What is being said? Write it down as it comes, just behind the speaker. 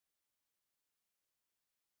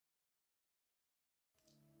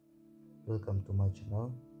Welcome to my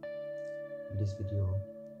channel. In this video,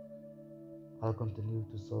 I'll continue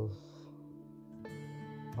to solve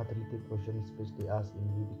mathematical questions especially asked in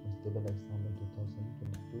UB Constable exam in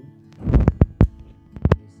 2022.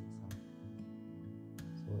 This exam.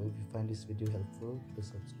 So if you find this video helpful,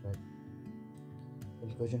 please subscribe. In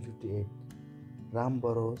question 58, Ram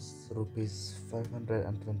borrows rupees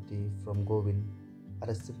 520 from Govind at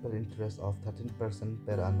a simple interest of 13%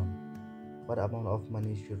 per annum. What amount of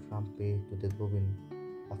money should Ram pay to the Govind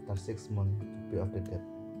after 6 months to pay off the debt?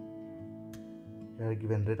 Here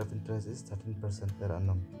given rate of interest is 13% per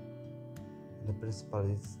annum. And the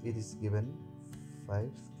principal is given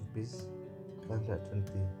 5 rupees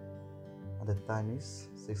 520 and the time is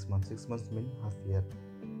 6 months. 6 months mean half year.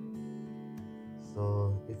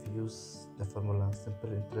 So if you use the formula,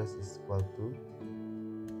 simple interest is equal to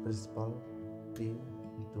principal P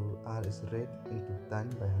into R is rate into time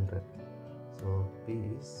by 100. So P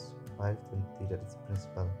is 520, that is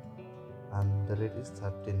principal, and the rate is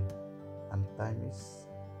 13 and time is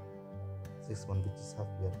 6 months, which is half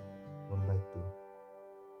year, 1 by 2.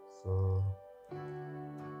 So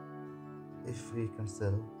if we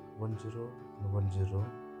cancel 1 0 and 1 0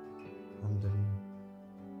 and then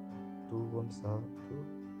 2 1s are 2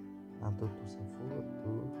 and 2 2s are 4,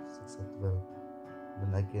 2 6 are 12,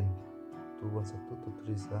 then again 2 1s are 2,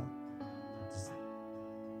 2 3s are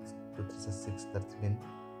 2 3s are 6, that means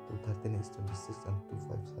 2 13 is 26 and 2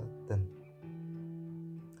 5s are 10.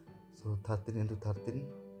 So 13 into 13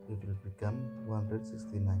 it will become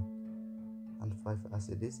 169 and 5 as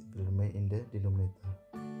it is, it will remain in the denominator.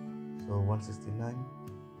 So 169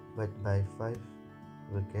 divided by 5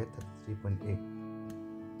 will get 33.8.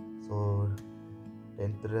 So the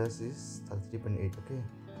interest is 33.8. okay,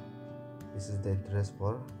 this is the interest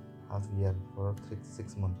for half year, for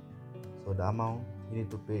 6 months. So the amount you need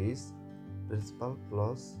to pay is principal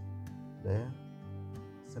plus the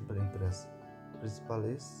simple interest. Principal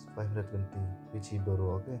is 520 which he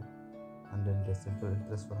borrow, okay, and then the simple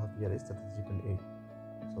interest for half year is 33.8.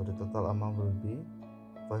 so the total amount will be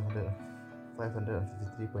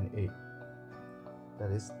 553.8.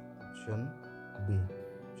 that is option B.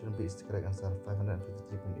 Option B is the correct answer,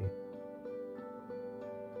 553.8.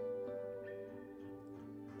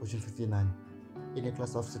 Question 59. In a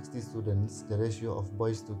class of 60 students, the ratio of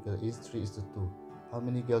boys to girls is 3:2. How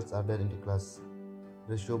many girls are there in the class?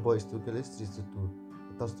 Ratio boys to girls is 3:2.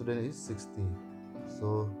 Total student is 60.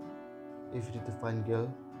 So if you need to find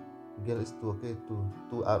girl is 2, okay,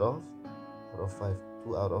 2 out of 5.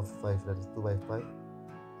 2 out of 5, that is 2 by 5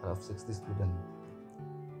 out of 60 students.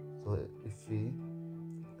 So if we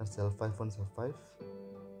cancel 5 ones are 5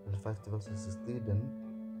 and 5 12 is 60, then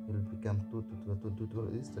it will become 2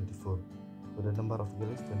 12 is 24. So the number of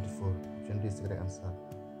girls is 24. Option D is the correct answer.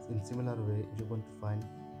 In similar way, if you want to find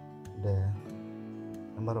the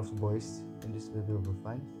number of boys, in this way we will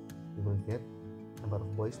find, we will get number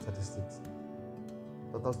of boys 36.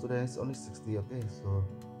 Total students is only 60, okay, so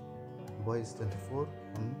boys is 24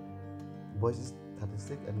 and boys is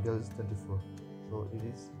 36 and girls is 24, so it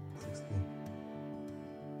is 60.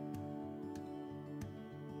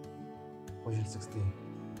 Question 60.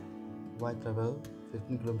 Y travel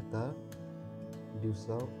 15 km due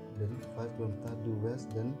south, then 5 km due west,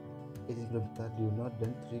 then 18 km due north,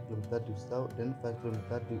 then 3 km due south, then 5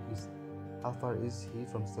 km due east. How far is he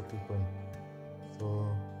from starting point? So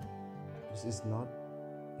this is north,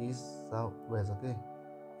 east, south, west, okay.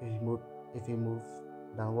 If we move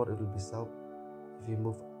downward, it will be south. If you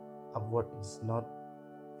move upward, it's north.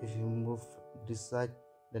 If you move this side,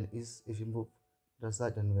 then east. If you move that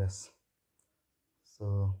side, then west.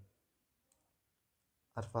 So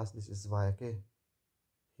at first this is y, okay.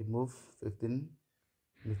 He moved 15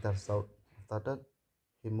 meters south. After that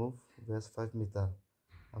he moved west 5 meters.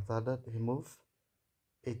 After that he moved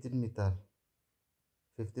 18 meters.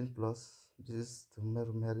 15 plus this is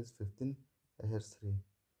from here is 15, here is 3.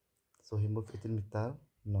 So he moved 18 meters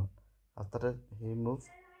north. After that he moved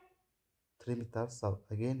 3 meters south.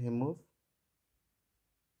 Again he moved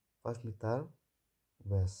 5 meters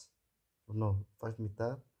west. No, 5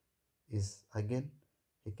 meters is again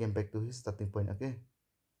he came back to his starting point, okay.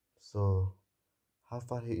 So how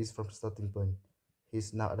far he is from starting point? He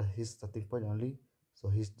is now at his starting point only, so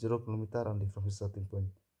he's 0 kilometer only from his starting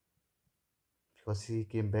point, because he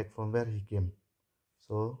came back from where he came.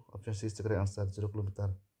 So option C is the correct answer, 0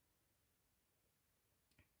 kilometer.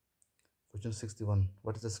 Question 61.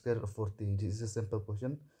 What is the square root of 40? This is a simple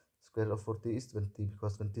question. Square root of 40 is 20,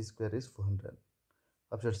 because 20 square is 400.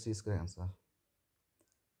 Option C is correct answer.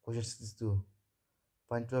 Question 62.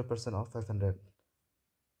 Find 12% of 500.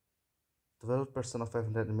 12% of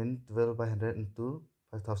 500 means 12 by 100 into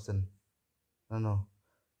 5000. No.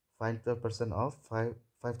 Find 12% of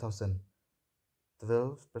 5,000.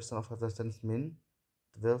 12% of 5,000 mean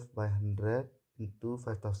 12 by 100 into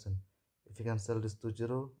 5,000. If you cancel this 2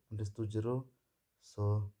 0 and this 2 0,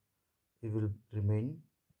 so it will remain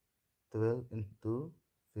 12 into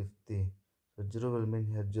 50. So 0 will remain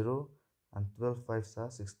here 0 and 12 5s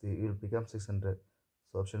are 60. It will become 600.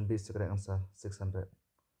 So option B is the correct answer, 600.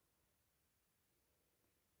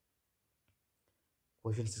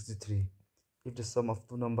 Question 63. If the sum of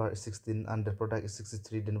two numbers is 16 and the product is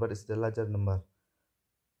 63, then what is the larger number?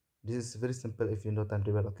 This is very simple if you know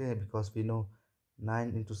timetable, okay? Because we know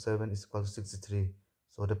 9 into 7 is equal to 63.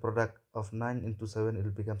 So the product of 9 into 7 it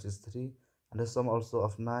will become 63, and the sum also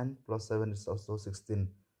of 9 plus 7 is also 16.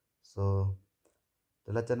 So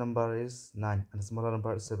the larger number is 9 and the smaller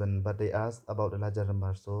number is 7, but they asked about the larger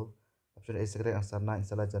number. So option A is the correct answer, 9 is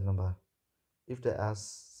the larger number. If they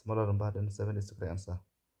ask smaller number, then 7 is the correct answer.